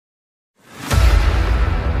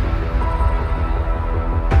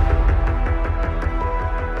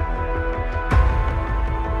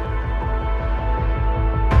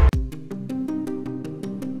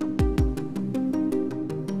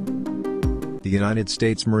The United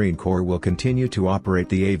States Marine Corps will continue to operate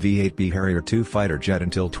the AV-8B Harrier II fighter jet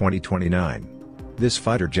until 2029. This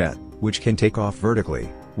fighter jet, which can take off vertically,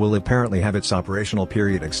 will apparently have its operational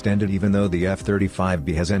period extended even though the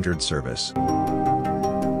F-35B has entered service.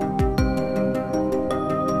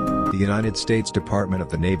 The United States Department of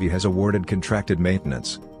the Navy has awarded contracted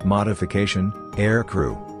maintenance, modification,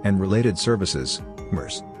 aircrew, and related services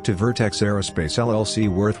 (MRS) to Vertex Aerospace LLC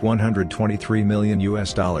worth $123 million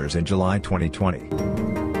in July 2020.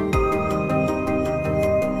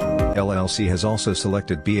 LLC has also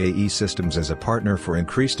selected Bae Systems as a partner for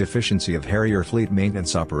increased efficiency of Harrier fleet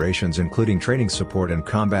maintenance operations, including training support and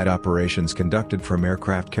combat operations conducted from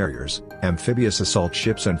aircraft carriers, amphibious assault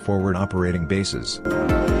ships and forward operating bases.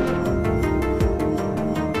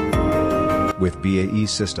 With Bae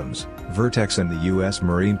Systems, Vertex and the U.S.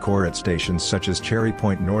 Marine Corps at stations such as Cherry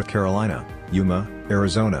Point, North Carolina, Yuma,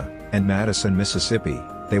 Arizona, and Madison, Mississippi,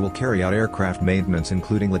 they will carry out aircraft maintenance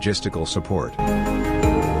including logistical support.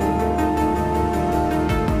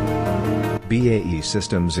 Bae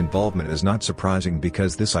Systems' involvement is not surprising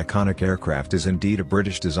because this iconic aircraft is indeed a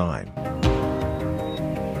British design.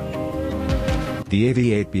 The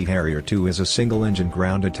AV-8B Harrier II is a single-engine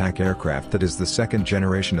ground attack aircraft that is the second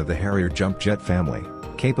generation of the Harrier jump jet family,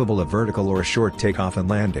 capable of vertical or short takeoff and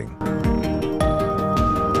landing.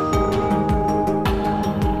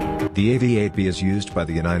 The AV-8B is used by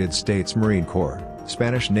the United States Marine Corps,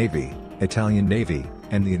 Spanish Navy, Italian Navy,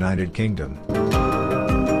 and the United Kingdom.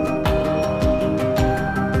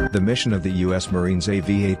 The mission of the U.S. Marines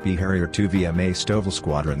AV-8B Harrier II VMA STOL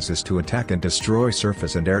squadrons is to attack and destroy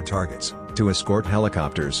surface and air targets, to escort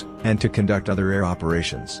helicopters, and to conduct other air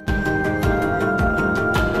operations.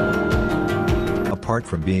 Apart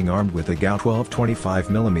from being armed with a GAU 12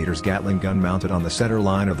 25mm Gatling gun mounted on the center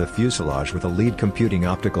line of the fuselage with a lead computing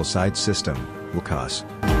optical sight system, LCOS.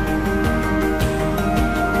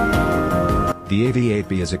 The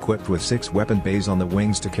AV-8B is equipped with 6 weapon bays on the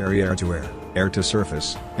wings to carry air-to-air,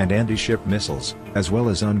 air-to-surface, and anti-ship missiles, as well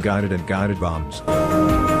as unguided and guided bombs.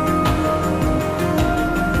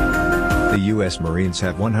 The U.S. Marines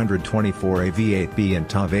have 124 AV-8B and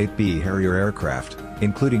TAV-8B Harrier aircraft,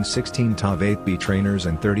 including 16 TAV-8B trainers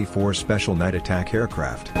and 34 special night attack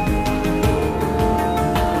aircraft.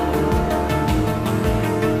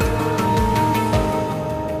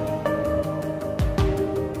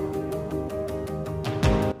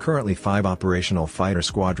 Currently 5 operational fighter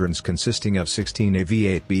squadrons consisting of 16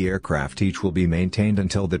 AV-8B aircraft each will be maintained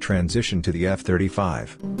until the transition to the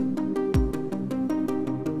F-35.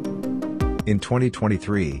 In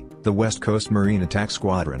 2023, the West Coast Marine Attack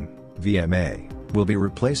Squadron, VMA, will be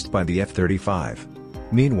replaced by the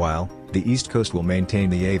F-35. Meanwhile, the East Coast will maintain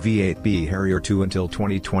the AV-8B Harrier II until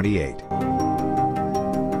 2028.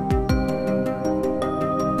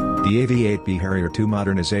 The AV-8B Harrier II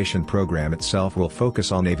modernization program itself will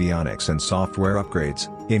focus on avionics and software upgrades,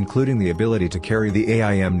 including the ability to carry the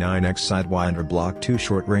AIM-9X Sidewinder Block II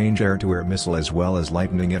short-range air-to-air missile as well as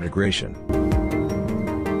lightning integration.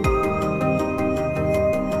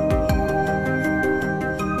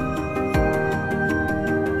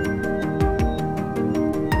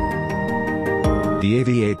 The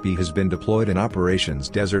AV-8B has been deployed in Operations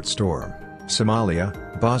Desert Storm, Somalia,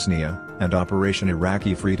 Bosnia, and Operation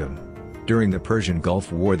Iraqi Freedom. During the Persian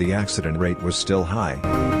Gulf War the accident rate was still high.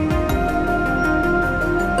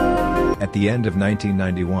 At the end of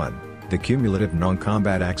 1991, the cumulative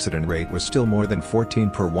non-combat accident rate was still more than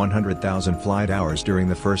 14 per 100,000 flight hours during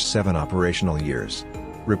the first 7 operational years.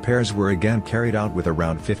 Repairs were again carried out with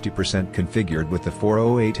around 50% configured with the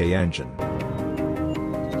 408A engine.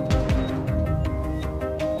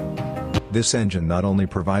 This engine not only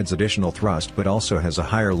provides additional thrust but also has a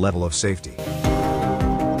higher level of safety.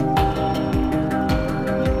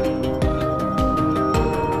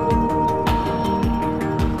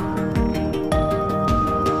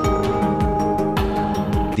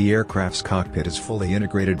 The aircraft's cockpit is fully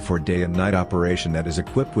integrated for day and night operation and is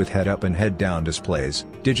equipped with head-up and head-down displays,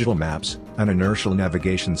 digital maps, an inertial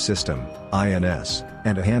navigation system, INS,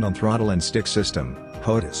 and a hand-on throttle and stick system,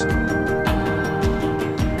 HOTAS.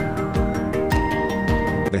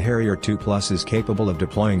 The Harrier II Plus is capable of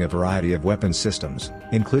deploying a variety of weapon systems,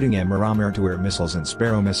 including AMRAAM air-to-air missiles and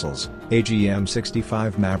Sparrow missiles,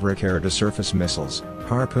 AGM-65 Maverick air-to-surface missiles,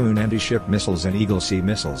 Harpoon anti-ship missiles and Eagle Sea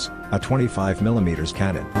missiles, a 25mm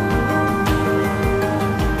cannon.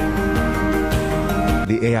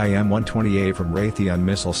 The AIM-120A from Raytheon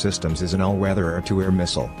Missile Systems is an all-weather air-to-air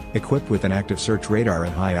missile, equipped with an active search radar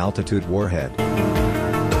and high-altitude warhead.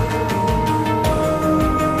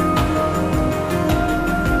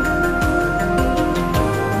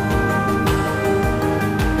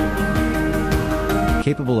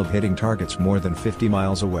 capable of hitting targets more than 50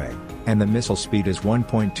 miles away, and the missile speed is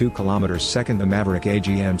 1.2 km/s. The Maverick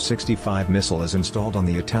AGM-65 missile is installed on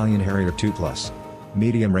the Italian Harrier II+,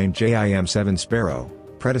 medium-range AIM-7 Sparrow,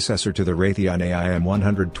 predecessor to the Raytheon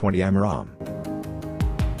AIM-120 AMRAAM.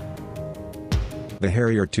 The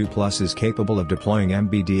Harrier II Plus is capable of deploying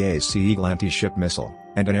MBDA's Sea Eagle anti-ship missile,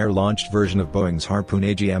 and an air-launched version of Boeing's Harpoon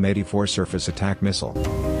AGM-84 surface attack missile.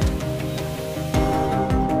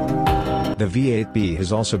 The V-8B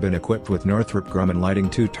has also been equipped with Northrop Grumman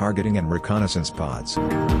Lightning II targeting and reconnaissance pods.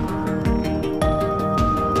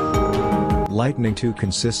 Lightning II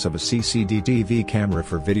consists of a CCD-TV camera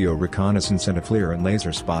for video reconnaissance and a FLIR and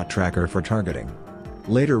laser spot tracker for targeting.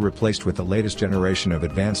 Later replaced with the latest generation of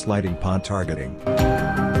advanced lighting pod targeting.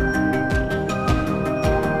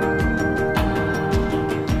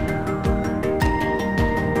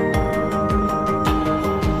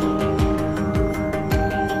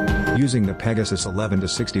 Using the Pegasus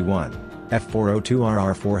 11-61,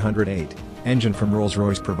 F402RR408, engine from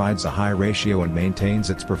Rolls-Royce provides a high ratio and maintains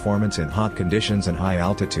its performance in hot conditions and high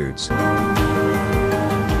altitudes.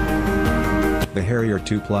 The Harrier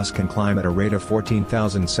II Plus can climb at a rate of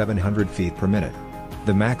 14,700 feet per minute.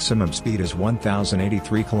 The maximum speed is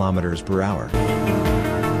 1,083 km/h.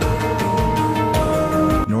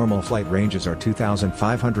 Normal flight ranges are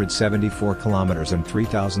 2,574 km and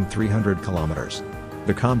 3,300 km.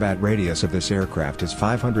 The combat radius of this aircraft is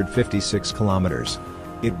 556 km.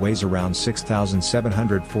 It weighs around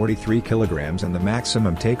 6,743 kg and the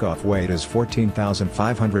maximum takeoff weight is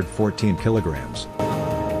 14,514 kg.